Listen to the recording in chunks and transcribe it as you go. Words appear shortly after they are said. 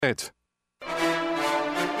quiet.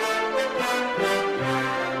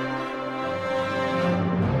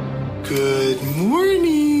 Good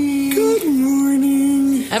morning. Good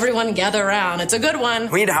morning. Everyone gather around. It's a good one.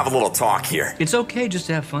 We need to have a little talk here. It's okay just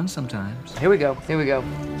to have fun sometimes. Here we go.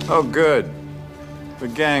 Oh, good. The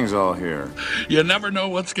gang's all here. You never know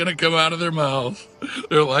what's going to come out of their mouths.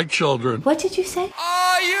 They're like children. What did you say?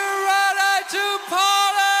 Are you ready to party?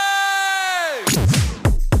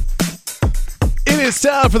 It is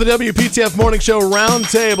time for the WPTF Morning Show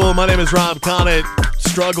Roundtable. My name is Rob Connett,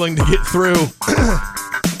 struggling to get through.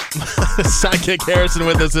 Sidekick Harrison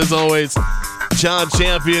with us as always. John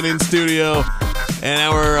Champion in studio. And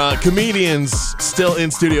our comedians still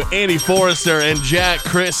in studio. Andy Forrester and Jack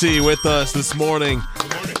Crissey with us this morning.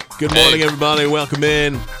 Good morning, everybody. Welcome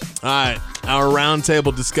in. All right, our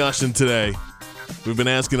roundtable discussion today. We've been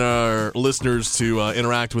asking our listeners to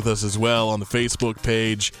interact with us as well on the Facebook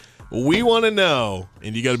page. We want to know,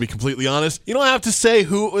 and you got to be completely honest. You don't have to say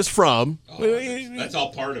who it was from. That's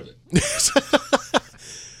all part of it.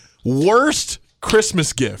 Worst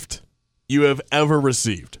Christmas gift you have ever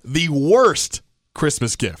received. The worst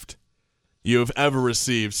Christmas gift you have ever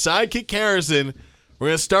received. Sidekick Harrison, we're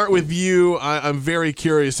going to start with you. I'm very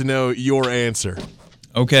curious to know your answer.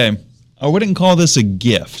 Okay. I wouldn't call this a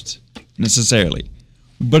gift, necessarily.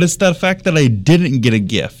 But it's the fact that I didn't get a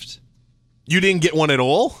gift. You didn't get one at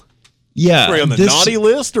all? Yeah. Were you on the naughty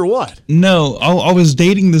list or what? No. I was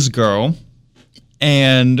dating this girl,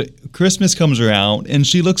 and Christmas comes around, and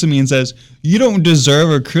she looks at me and says, "You don't deserve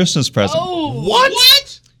a Christmas present." Oh,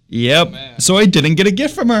 what? Yep. Oh, so I didn't get a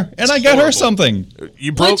gift from her, and I got her something.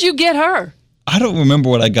 What'd you get her? I don't remember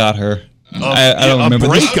what I got her. I don't remember. A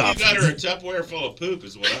breakup. You got her a Tupperware full of poop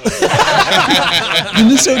is what I And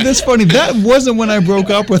that's funny. That wasn't when I broke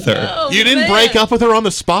up with her. Oh, you didn't break up with her on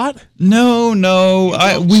the spot? No.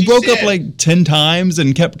 We broke up like 10 times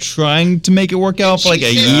and kept trying to make it work out for like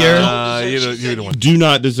a year. You do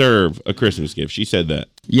not deserve a Christmas gift. She said that.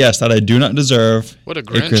 Yes, that I do not deserve a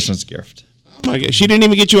Christmas gift. Oh my God. She didn't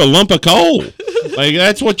even get you a lump of coal. Like,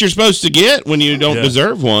 that's what you're supposed to get when you don't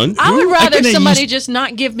deserve one. I would rather somebody just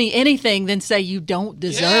not give me anything than say you don't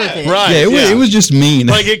deserve it. Right. Yeah, it was just mean.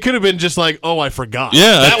 Like, it could have been just like, oh, I forgot.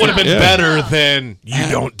 Yeah. That would have been better than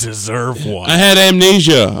you don't deserve one. I had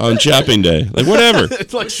amnesia on shopping day. Like, whatever.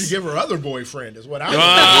 It's like she give her other boyfriend is what I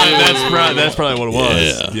That's probably what it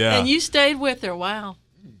was. Yeah. And you stayed with her. Wow.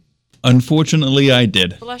 Unfortunately, I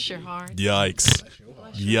did. Bless your heart. Yikes.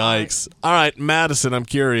 Yikes. All right, Madison, I'm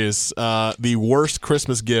curious. The worst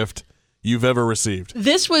Christmas gift you've ever received.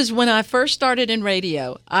 This was when I first started in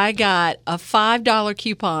radio. I got a $5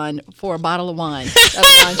 coupon for a bottle of wine.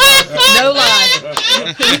 No lie.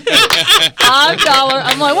 $5.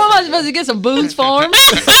 I'm like, what am I supposed to get? Some Boone's Farm?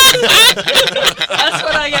 That's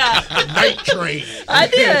what I got. Night train. I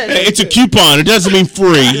did. Hey, it's a coupon. It doesn't mean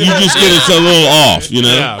free. You just get it a little off, you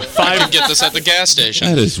know? Yeah, I can get this at the gas station.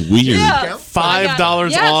 That is weird. Yeah.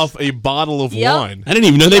 $5 off a bottle of wine. I didn't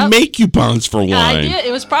even know they make coupons for wine. I did.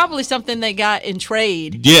 It was probably something they got in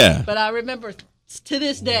trade. Yeah. But I remember to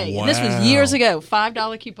this day, and this was years ago,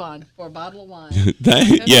 $5 coupon for a bottle of wine.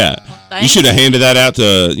 You should have handed that out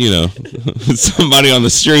to, somebody on the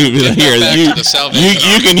street. Here,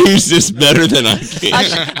 you can use this better than I can.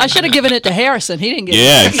 I should have given it to Harrison. He didn't get it.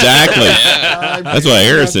 Yeah, exactly. That's what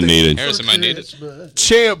Harrison needed. Harrison might need it.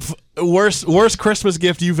 Champ, worst Christmas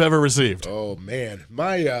gift you've ever received? Oh, man.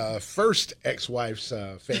 My first ex-wife's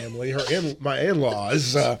family, my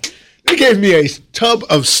in-laws, they gave me a tub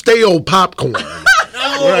of stale popcorn.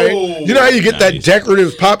 Right? You know how you get that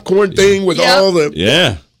decorative popcorn thing with all the...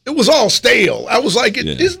 Yeah. It was all stale. I was like, are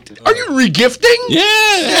you regifting? Yeah.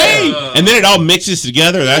 Hey. And then it all mixes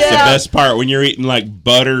together. That's the best part when you're eating like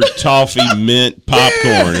butter, toffee, mint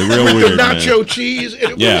popcorn. It's real weird, the nacho cheese.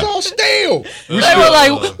 And it was all stale. They were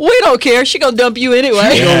like, we don't care. She going to dump you anyway.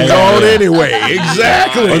 She's going to go on anyway.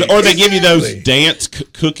 Exactly. Or they give you those dance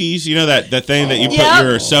cookies. You know that thing that you put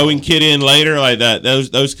your sewing kit in later? Like that.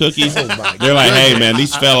 Those cookies. They're like, hey, man,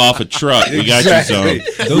 these fell off a truck. We got you some.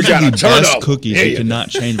 Those are the best cookies. You cannot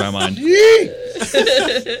change my mind.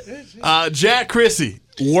 Jack Crissey,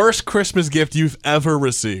 worst Christmas gift you've ever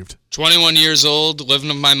received. 21 years old, living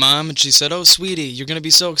with my mom, and she said, "Oh, sweetie, you're going to be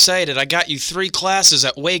so excited. I got you 3 classes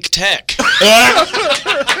at Wake Tech." In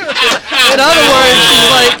other words, she's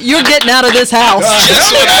like, you're getting out of this house.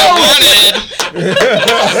 That's what I wanted. I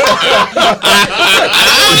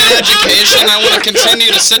want an education. I want to continue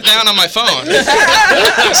to sit down on my phone.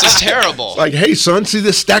 This is terrible. Like, hey, son, see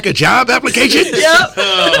this stack of job applications? Yep.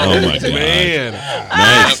 Oh my God. Man.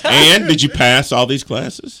 Nice. And did you pass all these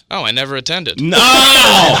classes? Oh, I never attended. No!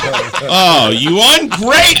 Oh, you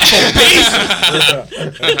ungrateful piece!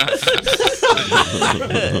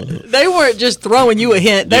 They weren't just throwing you a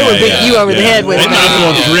hint. They were beating you over the head with it. it. They might as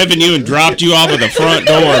well have driven you and dropped you off at the front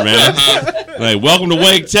door, man. Like, welcome to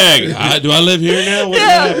Wake Tech. Do I live here now?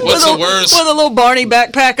 What's the worst? With a little Barney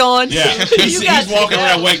backpack on. Yeah, he's walking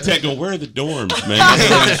around Wake Tech going, where are the dorms, man? I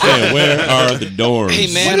don't understand. Where are the dorms?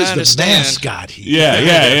 Hey, man, What is I understand. the mascot here?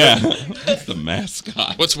 Yeah. That's the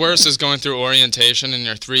mascot. What's worse is going through orientation and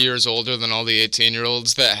you're 3 years older than all the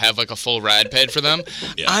 18-year-olds that have like a full ride paid for them.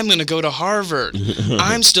 Yeah. I'm going to go to Harvard.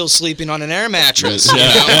 I'm still sleeping on an air mattress.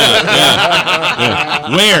 Yeah.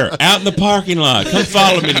 Where? Out in the parking lot. Come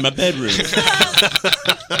follow me to my bedroom.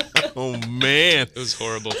 Oh, man. It was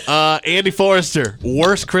horrible. Andy Forrester,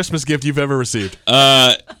 worst Christmas gift you've ever received?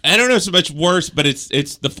 I don't know so much worse, but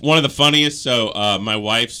it's one of the funniest. So my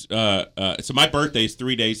wife's so my birthday is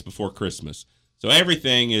 3 days before Christmas. So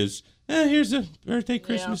everything is here's a birthday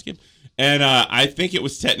Christmas gift. And I think it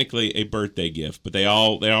was technically a birthday gift, but they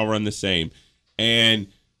all run the same. And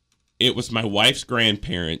it was my wife's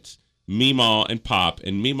grandparents, Meemaw and Pop,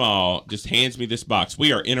 and Meemaw just hands me this box.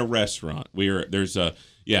 We are in a restaurant. We're in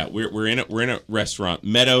a restaurant,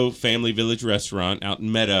 Meadow Family Village Restaurant out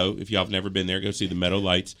in Meadow. If y'all have never been there, go see the Meadow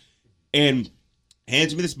Lights. And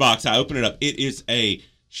hands me this box. I open it up. It is a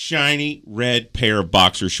shiny red pair of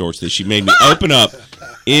boxer shorts that she made me open up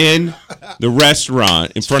in the restaurant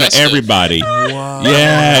in front of everybody. Wow.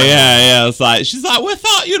 Yeah. It's like, she's like, we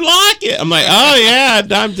thought you'd like it. I'm like, oh yeah,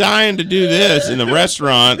 I'm dying to do this in the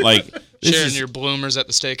restaurant. Like, sharing your bloomers at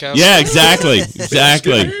the steakhouse. Yeah, exactly.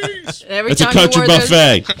 It's a country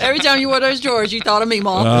buffet. Every time you wore those drawers, you thought of me,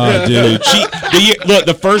 Mom. Oh, dude.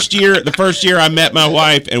 The first year I met my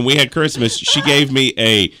wife and we had Christmas, she gave me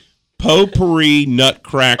a potpourri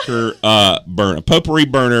nutcracker burner. A potpourri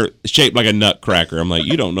burner shaped like a nutcracker. I'm like,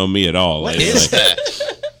 you don't know me at all. What is that?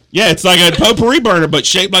 Yeah, it's like a potpourri burner, but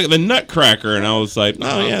shaped like the nutcracker. And I was like,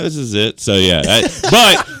 oh, yeah, this is it. So, yeah.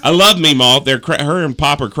 But I love Meemaw. Her and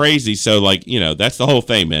Pop are crazy. So, like, that's the whole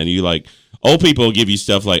thing, man. You, like, old people give you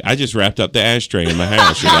stuff like, I just wrapped up the ashtray in my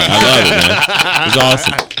house. You're like, I love it, man. It's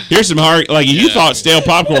awesome. Here's some hard, like, you thought stale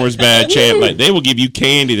popcorn was bad, champ. Like, they will give you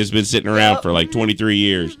candy that's been sitting around for, like, 23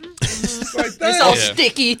 years. It's all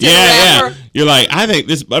sticky. Yeah. You're like, I think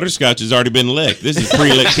this butterscotch has already been licked. This is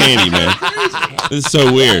pre-licked candy, man. This is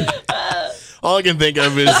so weird. All I can think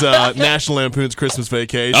of is National Lampoon's Christmas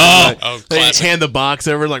Vacation. They hand the box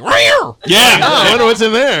over like, Rear! Yeah. I wonder what's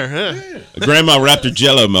in there. Yeah. Grandma wrapped her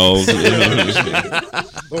Jello mold.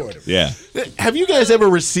 Yeah. Have you guys ever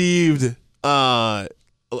received a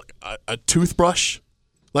toothbrush?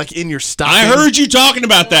 Like in your stocking? I heard you talking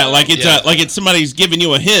about that. Like it's somebody's giving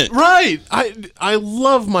you a hint. Right. I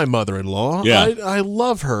love my mother-in-law. Yeah. I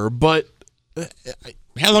love her, but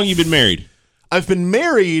how long you been married? I've been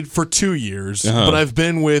married for 2 years, but I've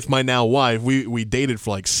been with my now wife. We dated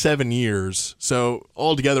for like 7 years, so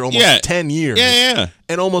altogether almost 10 years. Yeah.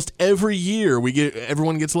 And almost every year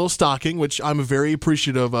everyone gets a little stocking, which I'm very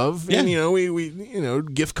appreciative of. Yeah. And we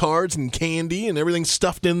gift cards and candy and everything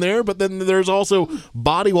stuffed in there. But then there's also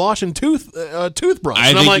body wash and toothbrush.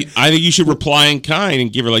 I think you should reply in kind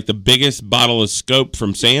and give her like the biggest bottle of Scope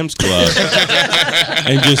from Sam's Club,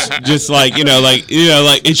 and just like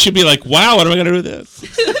it should be like, wow, what am I gonna do with this?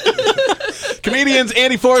 Comedians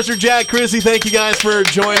Andy Forrester, Jack Crissey, thank you guys for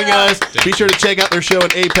joining us. Be sure to check out their show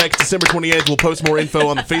in Apex December 28th. We'll post more info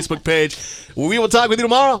on the Facebook page. We will talk with you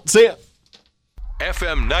tomorrow. See ya.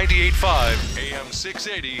 FM 98.5, AM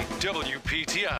 680, WPTI.